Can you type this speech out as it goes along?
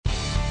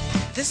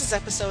This is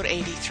episode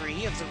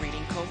 83 of the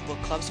Reading Cove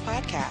Book Club's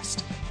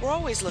podcast. We're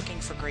always looking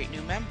for great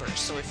new members,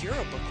 so if you're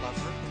a book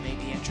lover who may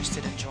be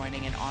interested in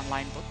joining an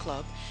online book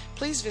club,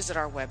 please visit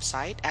our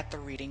website at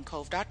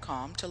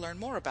thereadingcove.com to learn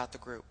more about the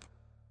group.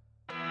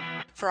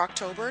 For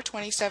October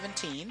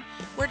 2017,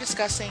 we're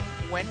discussing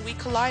When We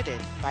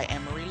Collided by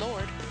Emery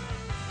Lord.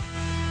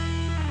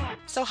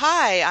 So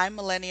hi, I'm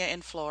Millennia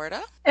in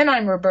Florida. And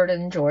I'm Roberta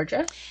in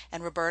Georgia.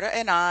 And Roberta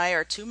and I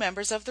are two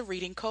members of the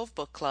Reading Cove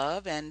Book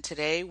Club, and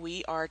today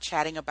we are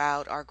chatting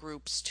about our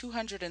group's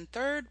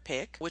 203rd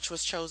pick, which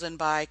was chosen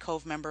by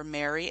Cove member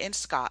Mary in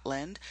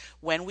Scotland,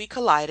 When We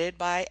Collided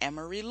by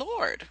Emery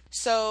Lord.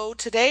 So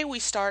today we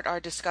start our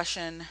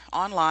discussion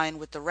online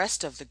with the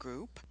rest of the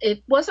group.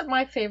 It wasn't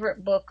my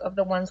favorite book of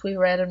the ones we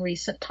read in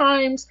recent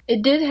times.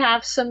 It did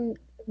have some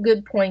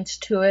good points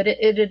to it.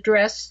 It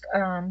addressed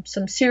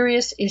some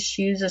serious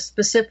issues,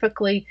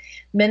 specifically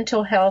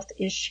mental health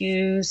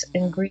issues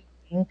and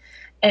grieving.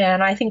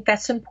 And I think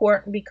that's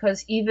important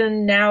because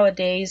even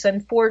nowadays,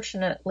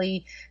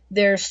 unfortunately,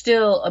 there's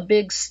still a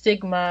big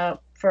stigma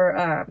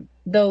for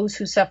those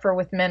who suffer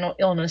with mental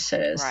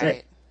illnesses.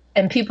 Right.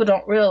 And people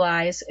don't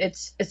realize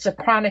it's a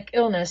chronic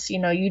illness. You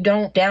know, you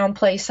don't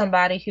downplay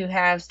somebody who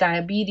has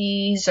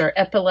diabetes or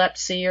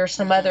epilepsy or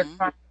some other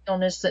chronic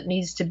illness that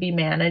needs to be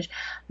managed,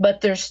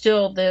 but there's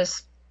still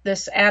this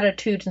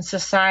attitude in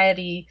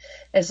society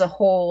as a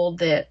whole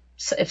that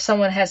if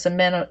someone has a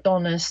mental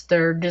illness,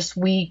 they're just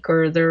weak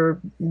or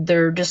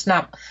they're just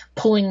not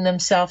pulling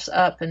themselves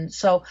up. And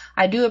so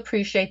I do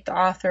appreciate the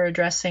author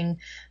addressing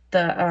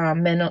the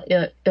mental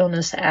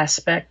illness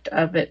aspect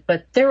of it,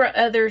 but there were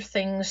other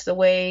things, the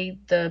way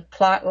the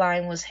plot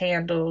line was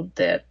handled,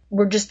 that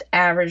were just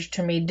average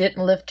to me,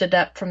 didn't lift it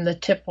up from the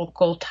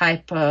typical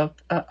type of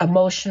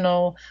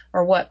emotional,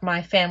 or what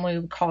my family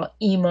would call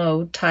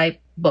emo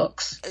type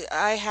books.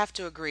 I have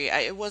to agree.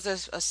 It was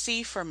a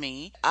C for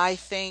me. I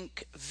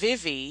think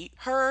Vivi,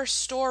 her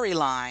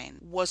storyline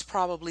was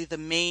probably the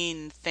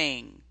main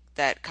thing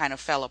that kind of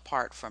fell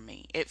apart for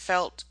me. It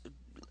felt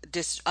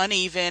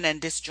uneven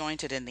and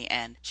disjointed in the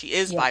end. She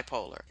is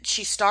bipolar.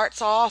 She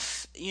starts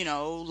off,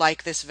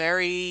 like this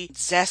very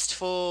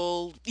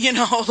zestful,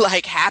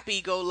 like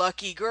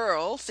happy-go-lucky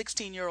girl,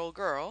 16-year-old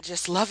girl,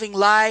 just loving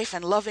life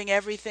and loving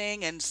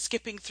everything and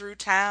skipping through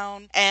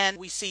town. And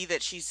we see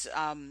that she's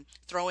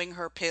throwing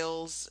her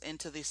pills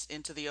into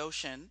the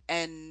ocean,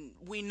 and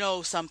we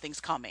know something's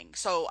coming.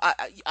 So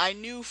I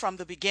knew from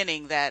the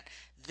beginning that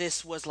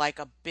this was like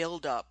a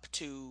build-up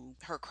to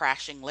her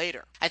crashing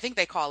later. I think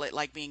they call it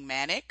like being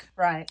manic,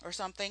 right, or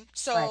something.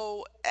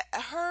 So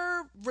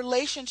her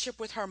relationship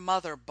with her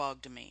mother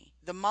bugged me.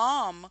 The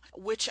mom,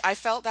 which I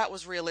felt that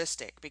was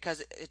realistic,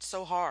 because it's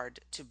so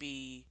hard to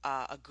be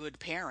a good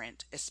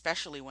parent,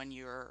 especially when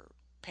you're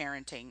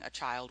parenting a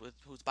child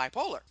who's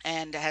bipolar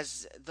and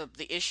has the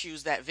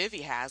issues that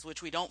Vivi has,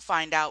 which we don't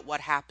find out what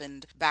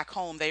happened back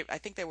home. I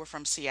think they were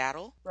from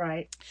Seattle,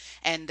 right,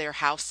 and they're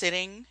house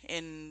sitting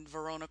in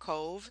Verona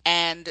Cove,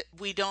 and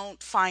we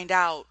don't find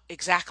out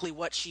exactly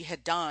what she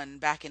had done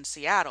back in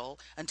Seattle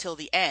until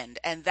the end,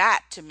 and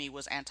that to me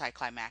was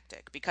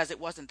anticlimactic because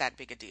it wasn't that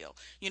big a deal,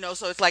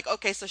 so it's like,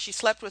 okay, so she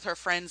slept with her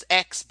friend's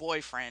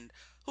ex-boyfriend.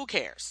 Who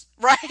cares,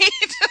 right?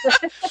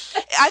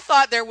 I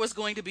thought there was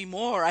going to be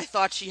more. I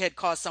thought she had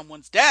caused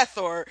someone's death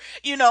or,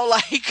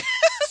 like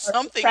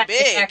something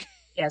big.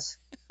 Yes.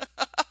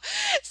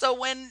 So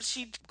when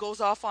she goes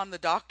off on the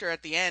doctor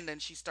at the end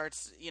and she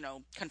starts,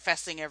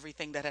 confessing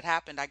everything that had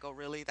happened, I go,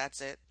 really?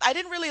 That's it? I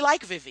didn't really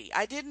like Vivi.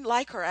 I didn't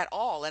like her at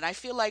all. And I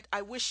feel like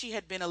I wish she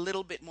had been a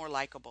little bit more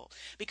likable,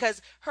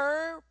 because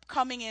her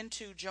coming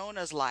into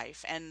Jonah's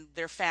life and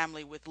their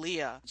family with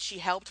Leah, she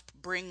helped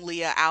bring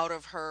Leah out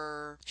of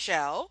her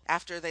shell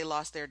after they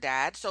lost their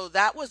dad. So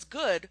that was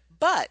good.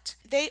 But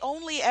they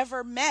only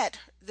ever met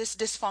this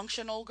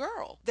dysfunctional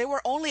girl. They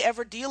were only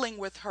ever dealing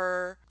with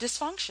her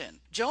dysfunction.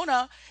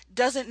 Jonah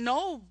doesn't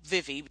know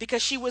Vivi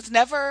because she was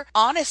never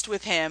honest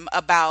with him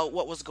about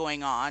what was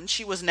going on.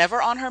 She was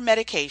never on her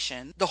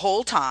medication the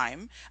whole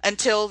time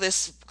until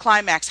this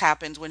climax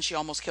happens when she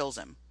almost kills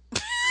him.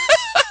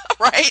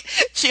 Right?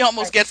 She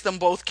almost gets them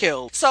both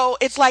killed. So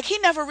it's like he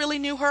never really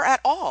knew her at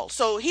all.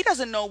 So he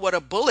doesn't know what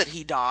a bullet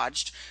he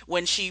dodged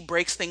when she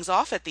breaks things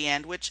off at the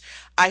end, which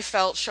I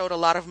felt showed a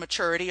lot of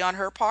maturity on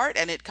her part.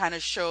 And it kind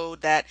of showed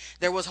that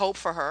there was hope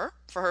for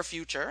her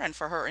future, and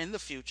for her in the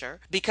future,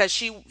 because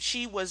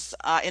she was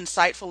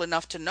insightful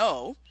enough to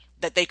know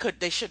that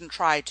they shouldn't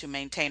try to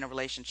maintain a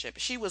relationship.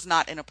 She was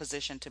not in a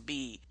position to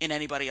be in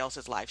anybody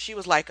else's life. She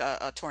was like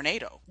a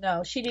tornado.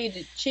 No, she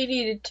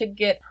needed to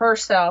get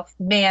herself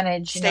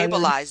managed,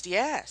 stabilized.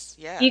 Yes.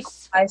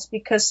 Equalized,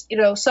 because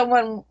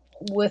someone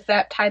with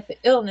that type of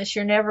illness,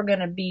 you're never going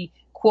to be,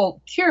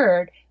 quote,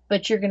 cured,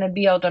 but you're going to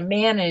be able to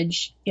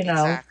manage,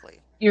 Exactly.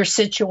 your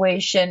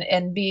situation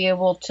and be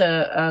able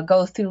to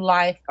go through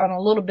life on a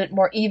little bit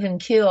more even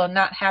keel and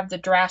not have the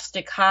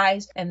drastic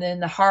highs and then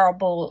the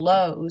horrible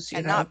lows, you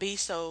And know. not be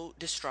so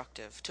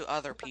destructive to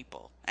other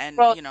people, and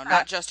Well,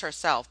 not just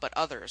herself but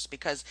others,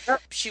 because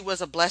she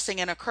was a blessing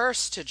and a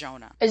curse to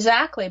Jonah.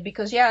 exactly,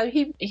 because yeah,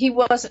 he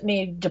wasn't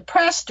maybe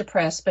depressed,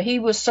 but he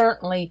was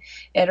certainly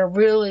at a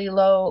really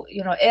low,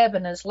 ebb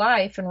in his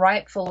life, and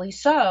rightfully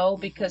so,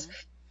 because Hmm.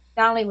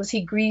 not only was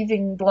he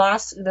grieving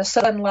the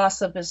sudden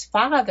loss of his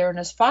father, and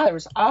his father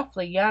was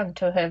awfully young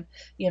to have,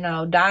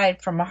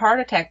 died from a heart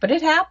attack, but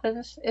it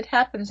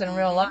happens in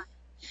real life.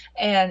 Hmm.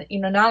 And,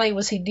 not only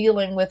was he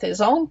dealing with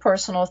his own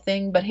personal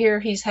thing, but here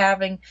he's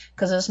having,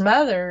 because his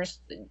mother's,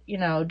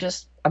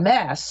 just a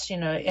mess,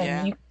 and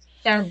Yeah. you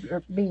down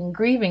being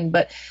grieving,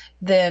 but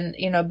then,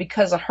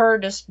 because of her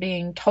just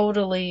being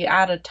totally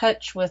out of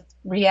touch with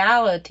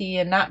reality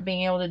and not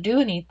being able to do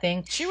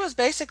anything. She was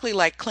basically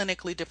like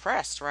clinically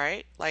depressed,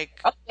 right? Like,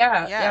 Oh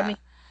yeah, I yeah. mean,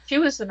 she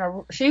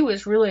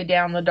was really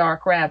down the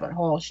dark rabbit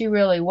hole. She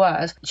really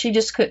was. She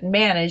just couldn't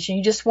manage, and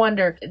you just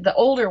wonder. The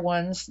older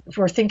ones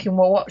were thinking,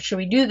 well, what should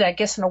we do? That I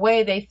guess in a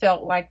way they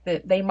felt like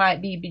that they might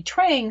be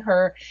betraying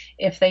her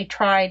if they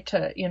tried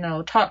to,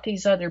 talk to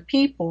these other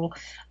people.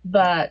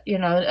 But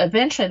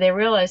eventually they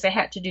realized they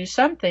had to do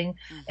something,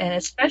 and Hmm.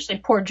 especially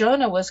poor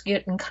Jonah was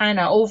getting kind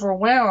of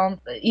overwhelmed.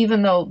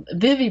 Even though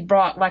Vivi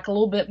brought like a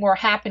little bit more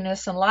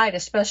happiness and light,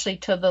 especially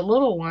to the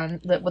little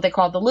one, that what they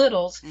call the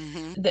littles.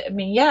 Hmm. I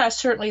mean, yeah,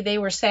 certainly they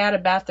were sad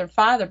about their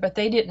father, but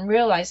they didn't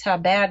realize how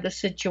bad the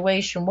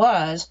situation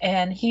was.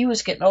 And he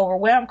was getting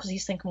overwhelmed because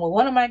he's thinking, well,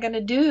 what am I going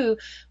to do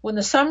when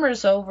the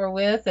summer's over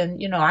with? And,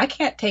 I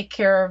can't take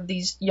care of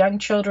these young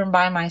children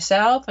by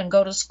myself and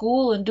go to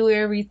school and do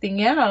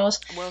everything else.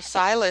 Well,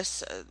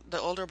 Silas, the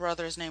older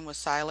brother's name was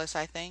Silas,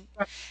 I think.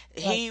 Right.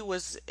 Right. He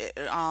was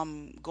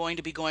going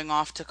to be going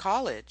off to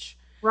college.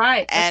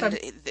 Right. That's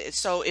what And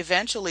so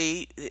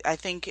eventually, I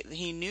think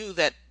he knew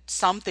that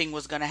something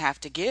was going to have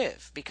to give,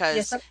 yes,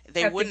 because I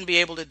they have to. wouldn't be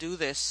able to do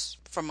this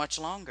for much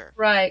longer.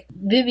 Right.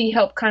 Vivi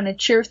helped kind of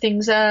cheer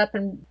things up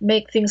and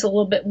make things a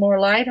little bit more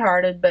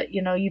lighthearted, but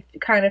you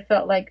kind of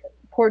felt like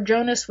poor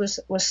Jonas was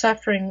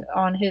suffering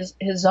on his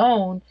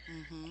own. Hmm.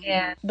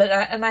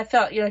 And I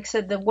felt, like I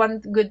said, the one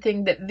good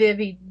thing that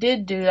Vivi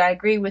did do, I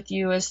agree with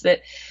you, is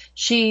that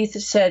she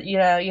said,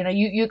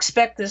 you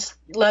expect this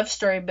love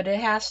story, but it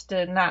has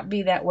to not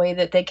be that way.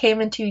 That they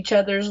came into each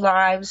other's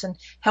lives and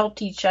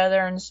helped each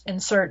other in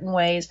certain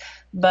ways,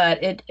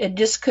 but it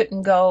just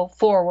couldn't go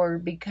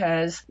forward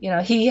because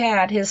he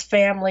had his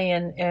family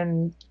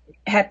and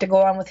had to go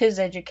on with his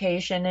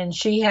education, and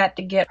she had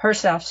to get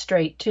herself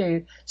straight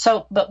too.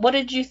 So, but what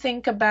did you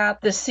think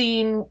about the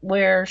scene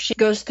where she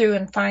goes through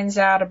and finds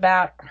out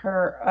about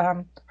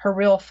her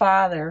real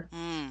father?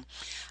 Mm.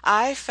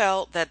 I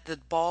felt that the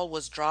ball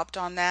was dropped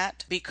on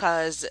that,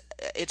 because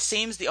it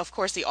seems of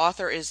course the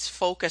author is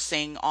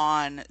focusing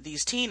on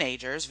these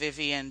teenagers,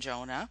 Vivi and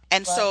Jonah.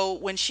 And Right. so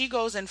when she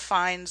goes and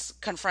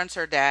confronts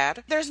her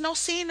dad, there's no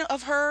scene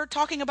of her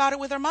talking about it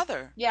with her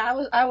mother.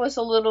 Yeah, I was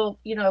a little,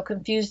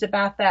 confused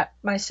about that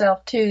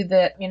myself too.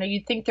 That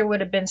you'd think there would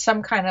have been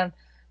some kind of,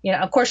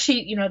 of course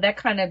she, that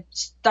kind of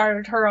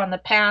started her on the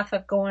path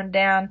of going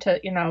down to,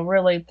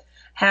 really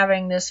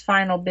having this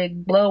final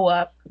big blow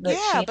up that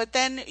Yeah, she. but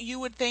then you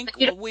would think,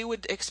 you know, we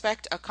would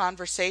expect a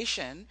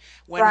conversation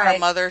when her right.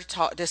 mother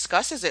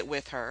discusses it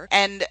with her.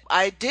 And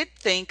I did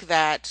think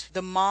that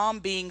the mom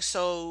being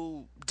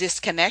so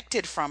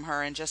disconnected from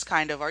her and just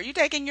kind of, are you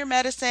taking your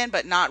medicine,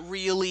 but not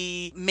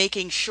really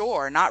making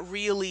sure, not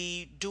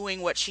really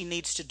doing what she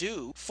needs to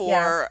do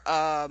Yeah.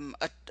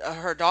 for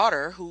her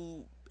daughter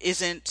who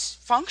isn't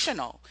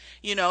functional.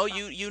 You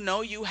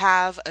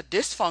have a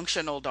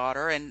dysfunctional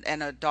daughter, and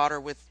a daughter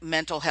with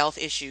mental health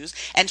issues,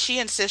 and she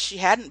insists she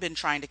hadn't been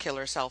trying to kill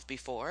herself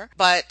before,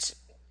 but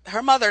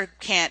her mother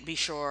can't be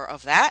sure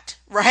of that,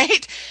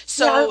 right? Yeah,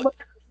 So well,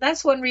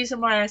 that's one reason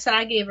why I said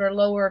I gave her a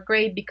lower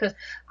grade because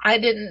I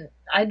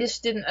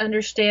just didn't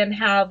understand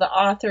how the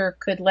author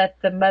could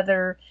let the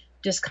mother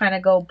just kind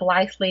of go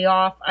blithely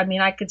off. I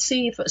mean, I could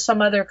see if it was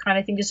some other kind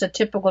of thing, just a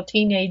typical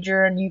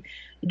teenager, and you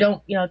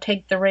don't,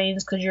 take the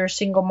reins because you're a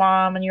single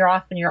mom and you're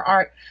off in your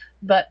art.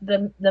 But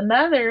the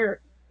mother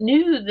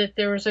knew that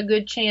there was a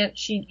good chance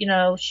she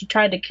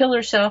tried to kill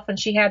herself, and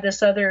she had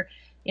this other,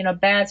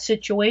 bad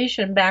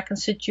situation back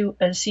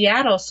in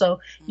Seattle. So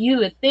you mhm.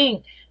 would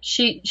think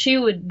she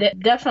would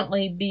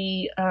definitely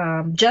be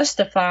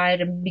justified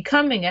in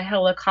becoming a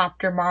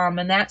helicopter mom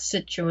in that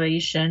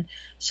situation.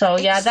 So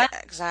yeah, that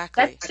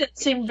Exactly.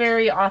 seemed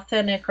very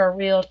authentic or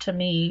real to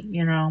me.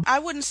 I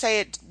wouldn't say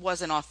it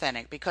wasn't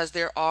authentic, because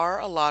there are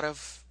a lot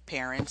of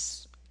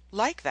parents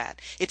like that.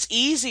 It's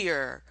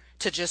easier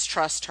to just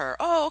trust her.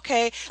 Oh,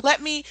 okay.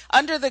 Let me,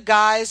 under the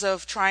guise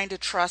of trying to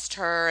trust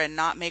her and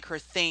not make her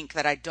think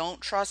that I don't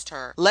trust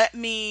her, let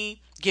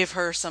me give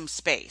her some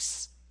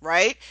space.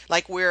 right?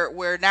 Like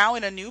we're now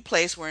in a new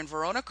place. We're in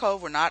Verona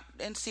Cove. We're not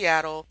in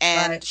Seattle, Right.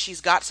 and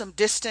she's got some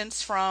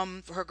distance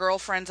from her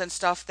girlfriends and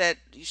stuff that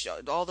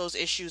all those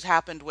issues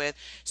happened with.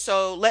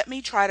 So let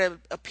me try to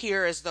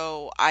appear as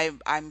though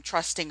I'm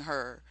trusting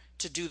her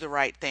to do the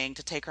right thing,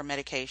 to take her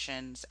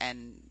medications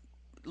and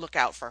look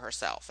out for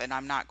herself, and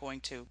I'm not going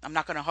to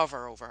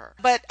hover over her.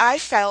 But I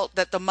felt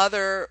that the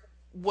mother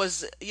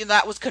was,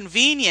 that was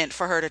convenient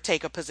for her to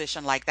take a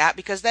position like that,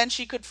 because then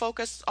she could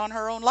focus on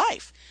her own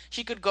life.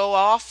 She could go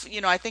off,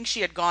 I think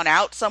she had gone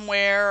out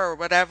somewhere or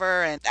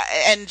whatever,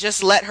 and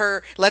just let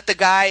the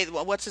guy,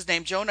 what's his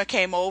name, Jonah,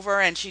 came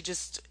over, and she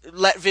just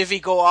let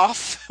Vivi go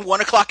off 1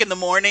 o'clock in the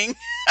morning.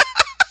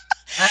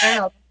 I don't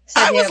know.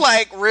 I I said, was yeah,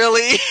 like,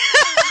 really?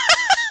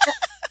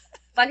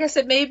 like I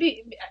said,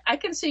 maybe I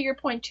can see your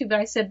point too, but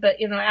I said,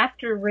 but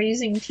after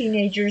raising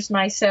teenagers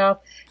myself,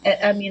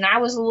 I Hmm. mean, I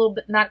was a little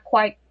bit not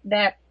quite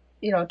that,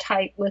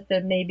 tight with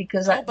them maybe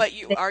because No, but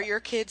are your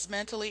kids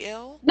mentally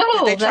ill? Did they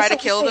no, try that's to what I'm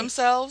kill saying.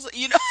 themselves?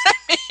 You know what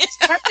I mean?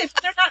 If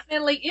they're not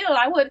mentally ill,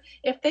 I would,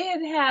 if they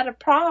had had a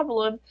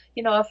problem,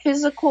 a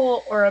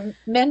physical or a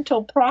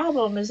mental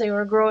problem as they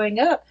were growing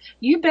up,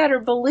 you better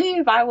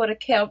believe I would have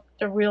kept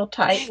a real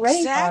tight rein on.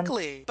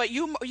 Exactly. But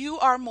you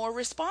are more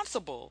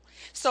responsible.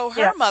 So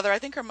Yeah. her mother, I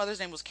think her mother's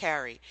name was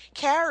Carrie.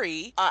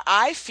 Carrie,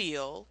 I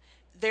feel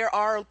there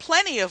are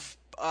plenty of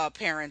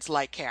parents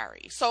like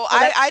Carrie. So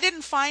Well, I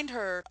didn't find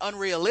her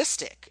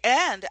unrealistic.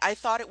 And I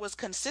thought it was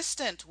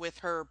consistent with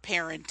her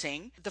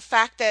parenting. The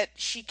fact that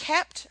she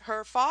kept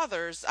her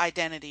father's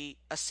identity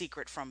a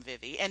secret from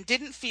Vivi and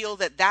didn't feel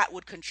that that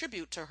would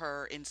contribute to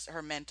her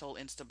mental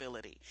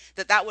instability,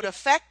 that would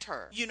affect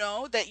her,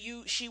 that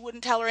she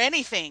wouldn't tell her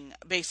anything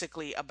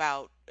basically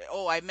about,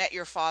 oh, I met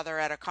your father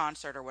at a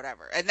concert or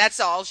whatever, and that's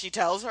all she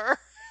tells her.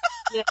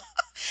 yeah,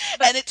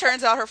 but And it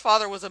turns out her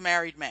father was a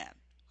married man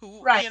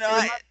who, right.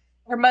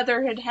 Her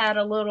mother had had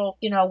a little,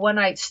 one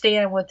night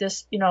stand with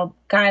this,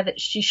 guy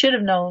that she should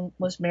have known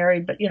was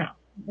married, but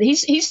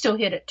he still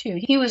hit it too.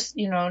 He was,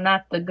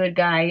 not the good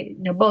guy.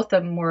 Both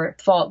of them were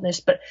at fault in this,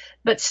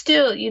 but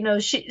still,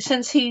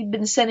 since he'd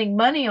been sending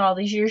money all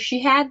these years, she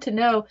had to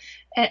know.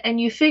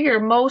 And you figure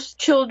most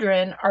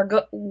children are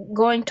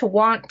going to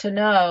want to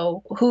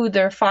know who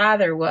their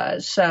father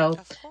was. So,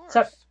 of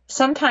so course.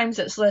 sometimes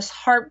it's less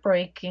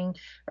heartbreaking,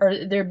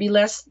 or there'd be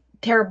less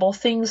terrible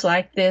things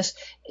like this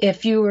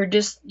if you were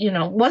just,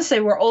 once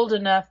they were old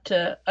enough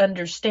to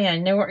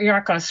understand. You're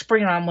not going to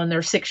spring on them when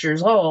they're 6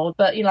 years old,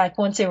 but like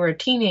once they were a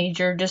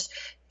teenager, just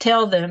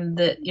tell them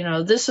that,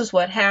 this is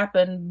what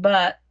happened,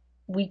 but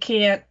we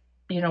can't,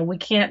 we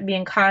can't be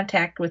in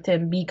contact with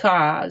him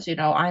because,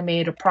 I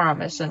made a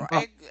promise and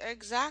well,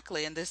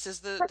 Exactly. And this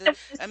is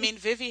I mean,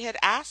 Vivi had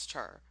asked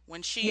her when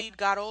yeah, she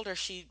got older,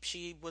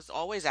 she was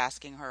always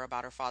asking her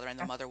about her father, and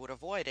the mother would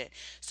avoid it.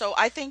 So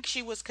I think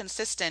she was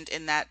consistent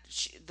in that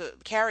the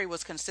Carrie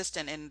was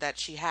consistent in that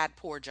she had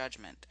poor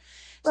judgment.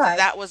 So right,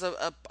 that was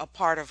a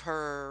part of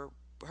her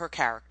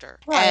character.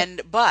 right,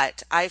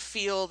 But I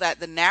feel that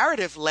the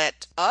narrative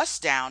let us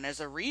down as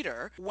a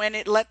reader when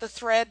it let the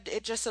thread,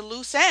 it just a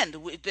loose end.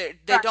 They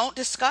right. don't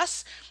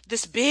discuss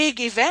this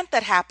big event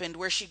that happened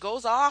where she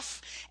goes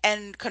off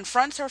and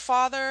confronts her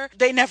father.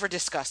 They never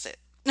discuss it.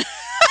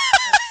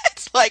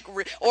 It's like,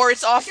 or I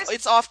guess,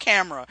 it's off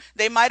camera.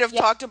 They might have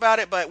yeah. talked about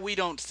it, but we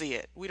don't see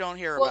it. We don't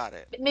hear Well, about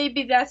it.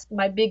 maybe that's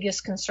my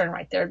biggest concern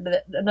right there.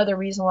 But another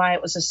reason why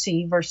it was a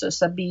C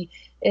versus a B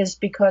is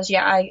because,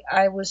 yeah,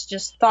 I was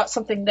just thought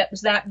something that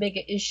was that big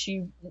an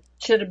issue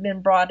should have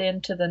been brought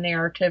into the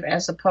narrative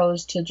as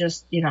opposed to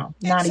just,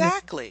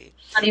 Exactly.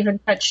 not even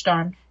touched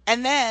on.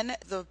 And then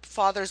the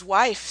father's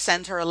wife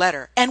sends her a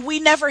letter, and we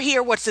never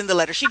hear what's in the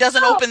letter. She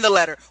doesn't Oh, open the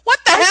letter. What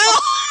the I thought,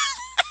 hell?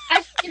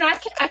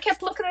 I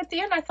kept looking at the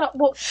end. I thought,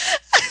 well,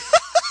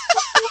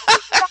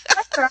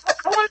 I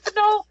wanted to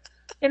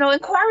know,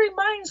 inquiring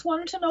minds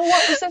wanted to know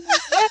what was in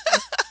the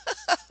letter.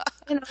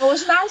 It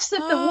was nice that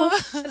the woman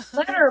sent the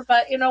letter,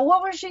 but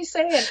what was she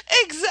saying?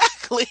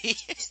 Exactly.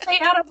 Stay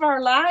out of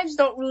our lives,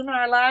 don't ruin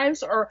our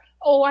lives, or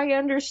oh, I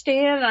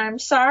understand, I'm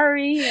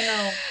sorry,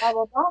 blah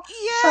blah blah.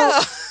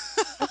 So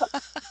Yeah.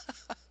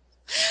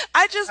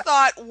 I just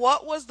thought,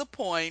 what was the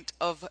point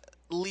of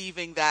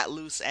leaving that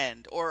loose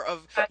end, or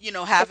of,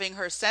 uh, having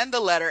her send the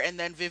letter and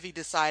then Vivi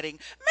deciding,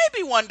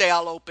 maybe one day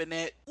I'll open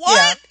it?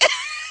 yeah,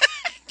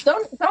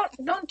 What?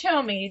 don't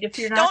tell me if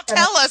you're not Don't gonna.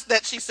 tell us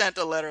that she sent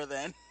a letter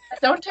then.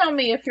 Don't tell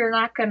me if you're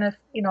not gonna,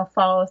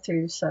 follow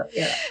through. So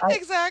yeah,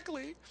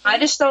 Exactly. I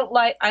just don't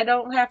like. I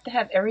don't have to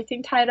have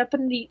everything tied up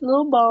in a neat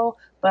little bow,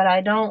 but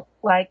I don't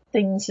like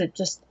things that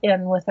just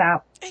end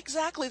without.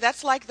 Exactly.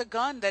 That's like the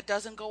gun that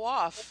doesn't go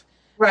off.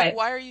 Like, Right,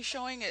 why are you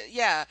showing it?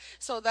 Yeah.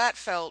 So that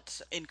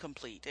felt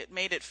incomplete. It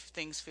made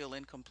things feel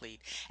incomplete.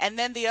 And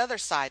then the other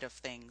side of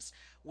things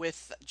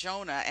with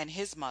Jonah and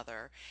his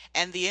mother,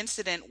 and the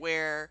incident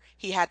where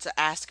he had to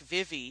ask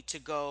Vivi to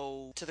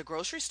go to the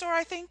grocery store.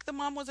 I think the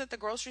mom was at the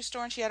grocery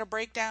store and she had a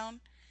breakdown.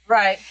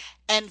 right,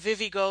 And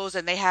Vivi goes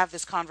and they have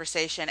this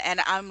conversation.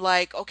 And I'm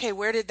like, okay,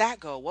 where did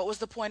that go? What was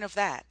the point of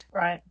that?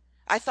 right.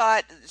 I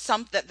thought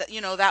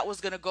that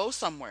was going to go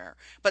somewhere,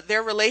 but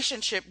their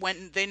relationship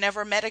went. They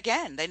never met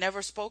again. They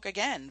never spoke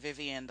again.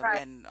 Vivian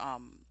Right. and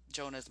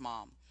Jonah's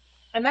mom.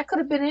 And that could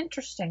have been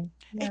interesting.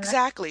 Yeah.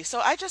 Exactly. So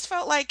I just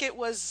felt like it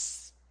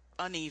was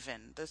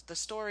uneven. The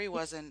story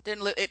wasn't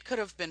didn't li- it could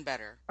have been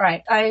better.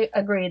 Right. I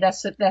agree.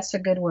 That's a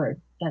good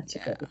word. That's a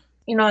good Yeah.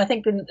 word. I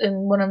think in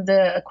one of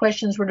the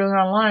questions we're doing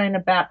online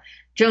about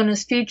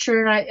Jonah's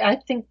future, and I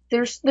think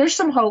there's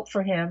some hope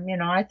for him.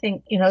 I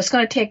think it's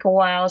going to take a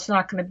while. It's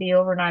not going to be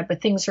overnight,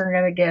 but things are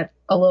going to get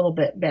a little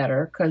bit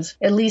better because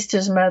at least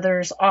his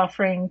mother's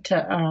offering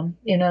to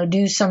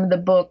do some of the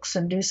books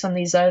and do some of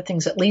these other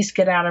things. At least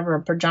get out of her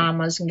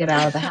pajamas and get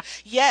out of the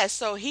house. Yes,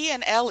 so he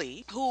and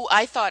Ellie, who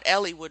I thought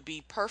Ellie would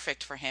be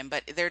perfect for him,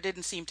 but there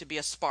didn't seem to be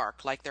a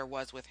spark like there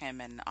was with him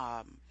and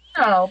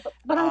No,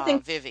 but I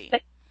think Vivi.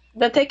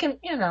 that they can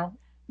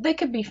they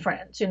could be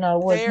friends. With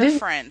They're Vivian.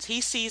 friends.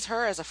 He sees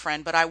her as a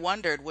friend, but I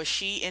wondered, was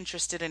she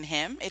interested in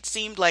him? It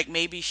seemed like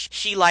maybe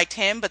she liked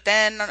him, but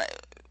then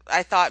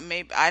I thought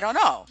maybe, I don't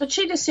know. But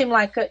she just seemed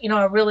like a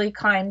really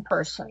kind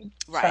person.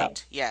 So,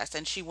 Right, yes.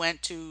 And she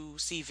went to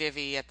see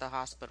Vivi at the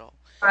hospital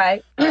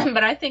right.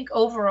 But I think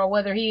overall,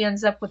 whether he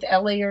ends up with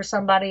Ellie or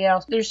somebody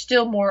else, there's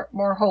still more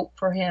hope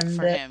for him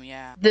for that him,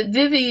 yeah.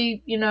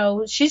 Vivi,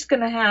 she's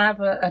going to have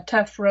a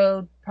tough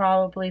road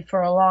probably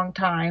for a long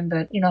time,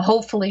 but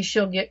hopefully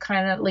she'll get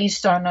kind of at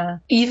least on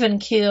a even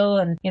keel,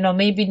 and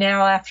maybe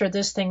now after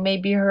this thing,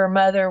 maybe her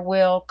mother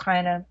will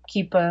kind of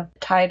keep a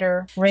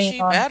tighter rein She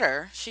on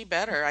better. She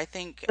better. I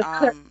think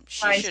the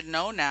she should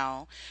know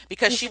now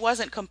because she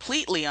wasn't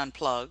completely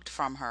unplugged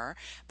from her,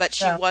 but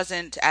she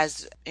wasn't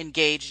as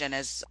engaged and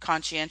as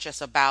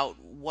conscientious about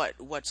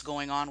what's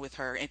going on with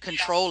her and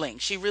controlling.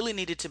 She really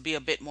needed to be a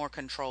bit more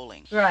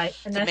controlling right,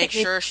 and to I make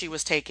think sure she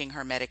was taking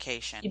her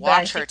medication. you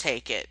Watch guys. her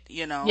take it, you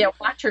Yeah, know?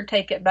 watch her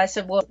take it. But I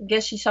said, well, I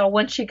guess she saw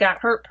once she got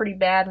hurt pretty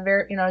bad, and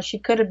very, she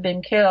could have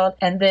been killed.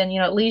 And then,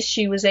 at least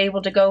she was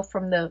able to go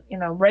from the,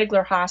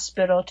 regular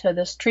hospital to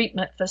this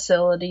treatment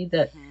facility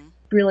that Hmm.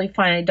 really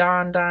finally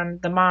dawned on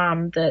the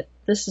mom that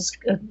this is,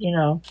 a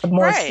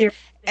more Right. serious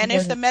thing And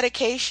if the than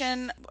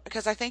medication,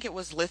 because I think it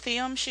was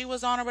lithium she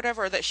was on or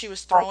whatever, or that she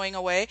was right, throwing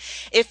away,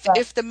 if right,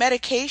 if the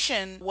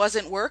medication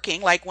wasn't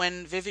working, like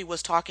when Vivi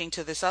was talking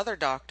to this other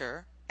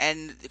doctor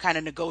and kind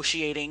of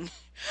negotiating right,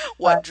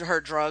 what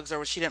her drugs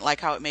or she didn't like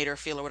how it made her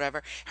feel or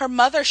whatever, her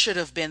mother should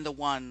have been the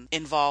one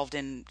involved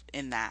in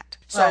that.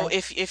 So right.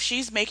 if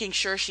she's making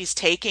sure she's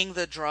taking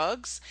the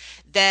drugs,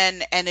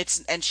 then and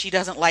she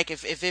doesn't like,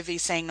 if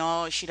Vivi's saying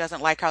no, she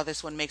doesn't like how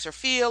this one makes her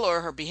feel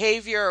or her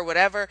behavior or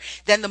whatever,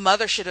 then the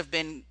mother should have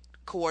been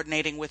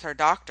coordinating with her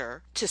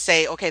doctor to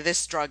say, okay,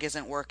 this drug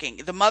isn't working.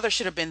 The mother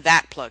should have been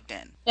that plugged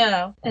in.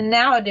 And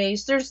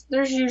nowadays there's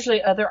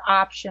usually other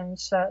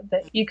options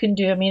that you can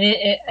do. I mean,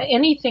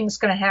 anything's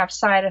going to have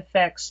side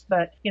effects,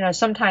 but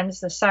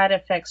sometimes the side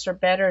effects are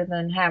better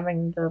than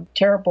having the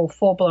terrible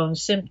full blown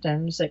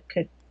symptoms that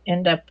could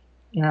end up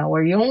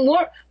where you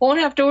won't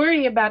have to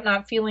worry about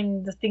not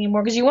feeling the thing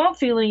anymore because you won't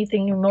feel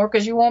anything anymore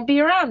because you won't be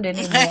around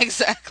anymore.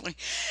 Exactly.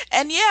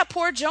 And yeah,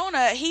 poor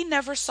Jonah, he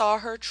never saw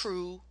her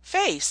true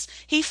face.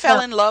 He fell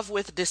No, in love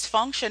with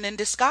dysfunction in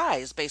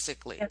disguise,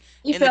 basically,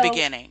 he in the fell.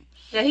 beginning.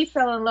 Yeah, he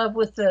fell in love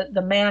with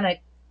the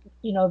manic,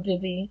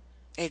 Vivi.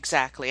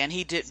 Exactly. And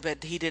he did,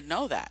 but he didn't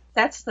know that.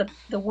 That's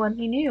the one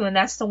he knew, and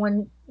that's the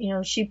one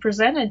she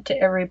presented to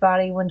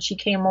everybody when she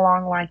came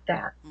along like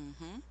that. Hmm.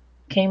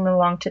 Came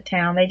along to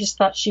town. They just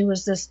thought she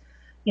was this,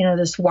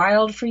 this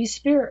wild free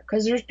spirit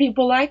because there's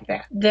people like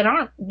that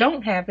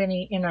don't have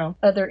any,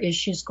 other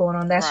issues going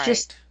on. Right.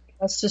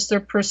 That's just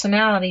their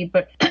personality.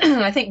 But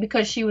I think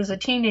because she was a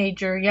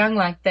teenager, young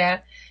like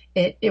that,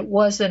 it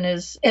wasn't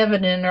as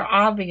evident or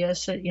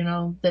obvious,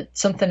 that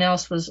something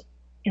else was,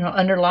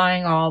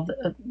 underlying all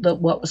the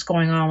what was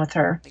going on with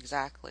her.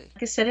 Exactly.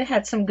 Like I said, it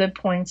had some good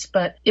points,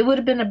 but it would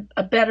have been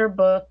a better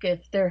book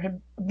if there had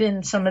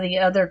been some of the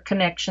other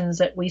connections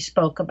that we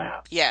spoke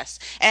about. Yes.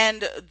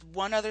 And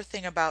one other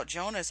thing about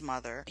Jonah's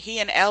mother, he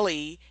and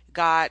Ellie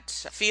got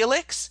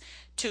Felix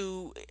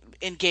to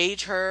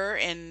engage her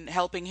in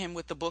helping him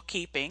with the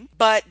bookkeeping.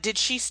 But did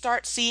she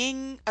start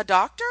seeing a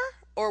doctor?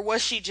 Or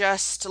was she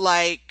just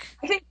like,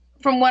 I think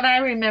from what I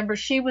remember,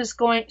 she was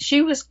going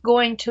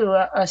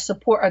to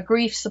a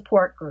grief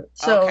support group.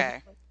 So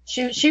okay,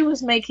 she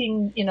was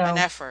making, an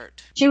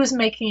effort? she was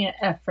making an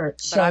effort.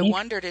 But So I you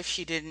wondered if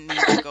she didn't need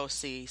to go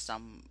see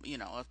some,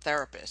 a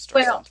therapist or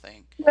well,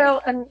 something.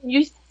 well, and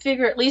you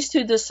figure at least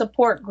through the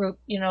support group,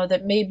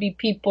 that maybe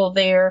people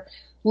there,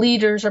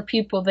 leaders or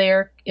people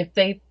there, if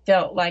they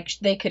felt like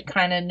they could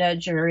kind of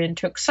nudge her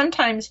into it.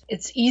 Sometimes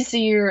it's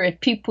easier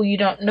if people you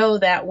don't know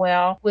that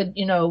well would,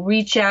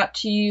 reach out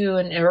to you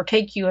or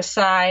take you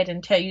aside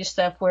and tell you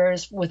stuff,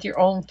 whereas with your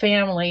own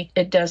family,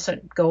 it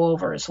doesn't go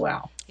over as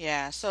well.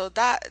 Yeah, so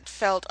that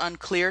felt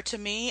unclear to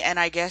me, and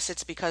I guess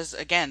it's because,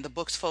 again, the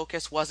book's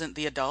focus wasn't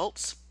the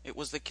adults. It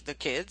was the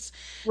kids.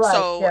 Right.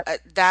 So Yeah.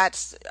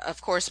 that's,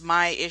 of course,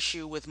 my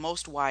issue with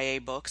most YA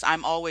books.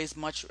 I'm always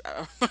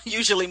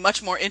usually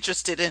much more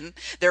interested in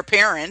their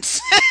parents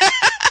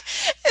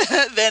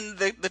than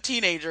the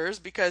teenagers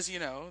because,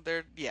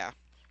 they're, yeah.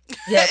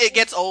 Yeah, It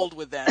gets old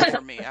with them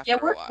for me yeah, after a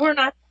we're while.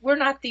 not we're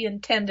not the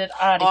intended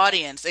audience.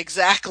 Audience,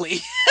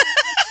 exactly.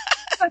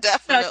 But,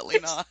 Definitely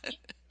not.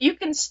 you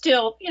can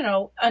still,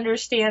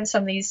 understand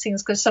some of these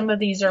things because some of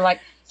these are like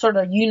sort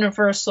of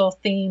universal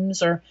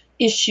themes or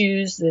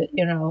issues that,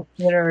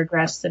 that are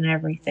addressed and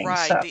everything.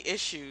 Right, So, the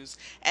issues.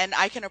 And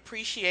I can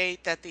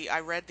appreciate that I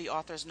read the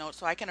author's note,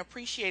 so I can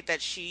appreciate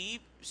that she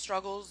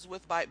struggles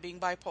with being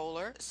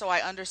bipolar. So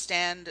I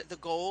understand the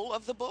goal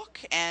of the book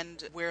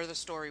and where the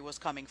story was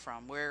coming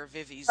from, where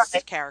Vivi's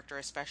right. character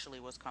especially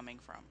was coming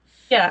from.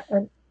 Yeah.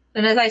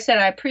 And as I said,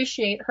 I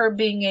appreciate her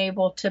being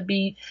able to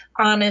be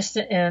honest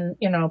and,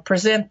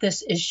 present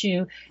this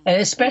issue, and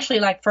Hmm. especially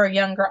like for a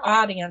younger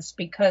audience,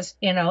 because,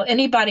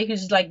 anybody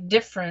who's like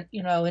different,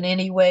 in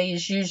any way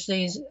is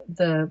usually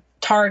the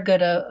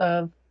target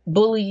of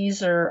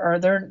bullies, or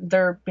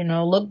they're,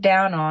 looked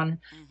down on,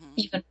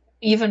 Hmm.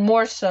 even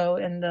more so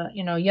in the,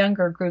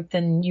 younger group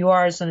than you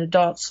are as an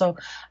adult. So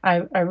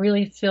I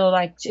really feel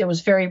like it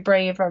was very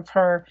brave of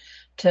her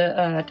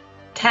to,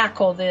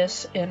 tackle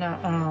this in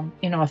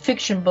a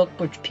fiction book,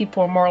 which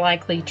people are more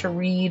likely to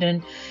read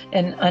and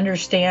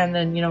understand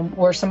than,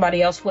 where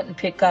somebody else wouldn't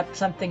pick up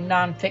something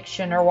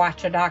nonfiction or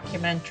watch a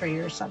documentary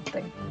or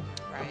something.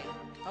 Right.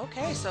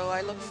 Okay, so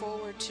I look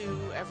forward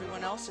to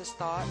everyone else's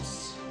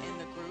thoughts in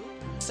the group.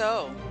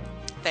 So,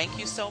 thank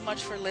you so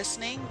much for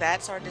listening.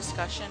 That's our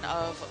discussion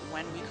of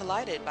When We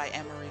Collided by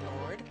Emery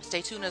Lord.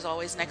 Stay tuned as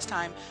always. Next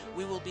time,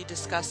 we will be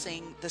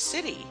discussing The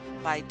City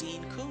by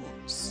Dean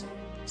Koontz.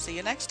 See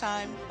you next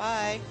time.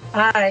 Bye.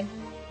 Bye.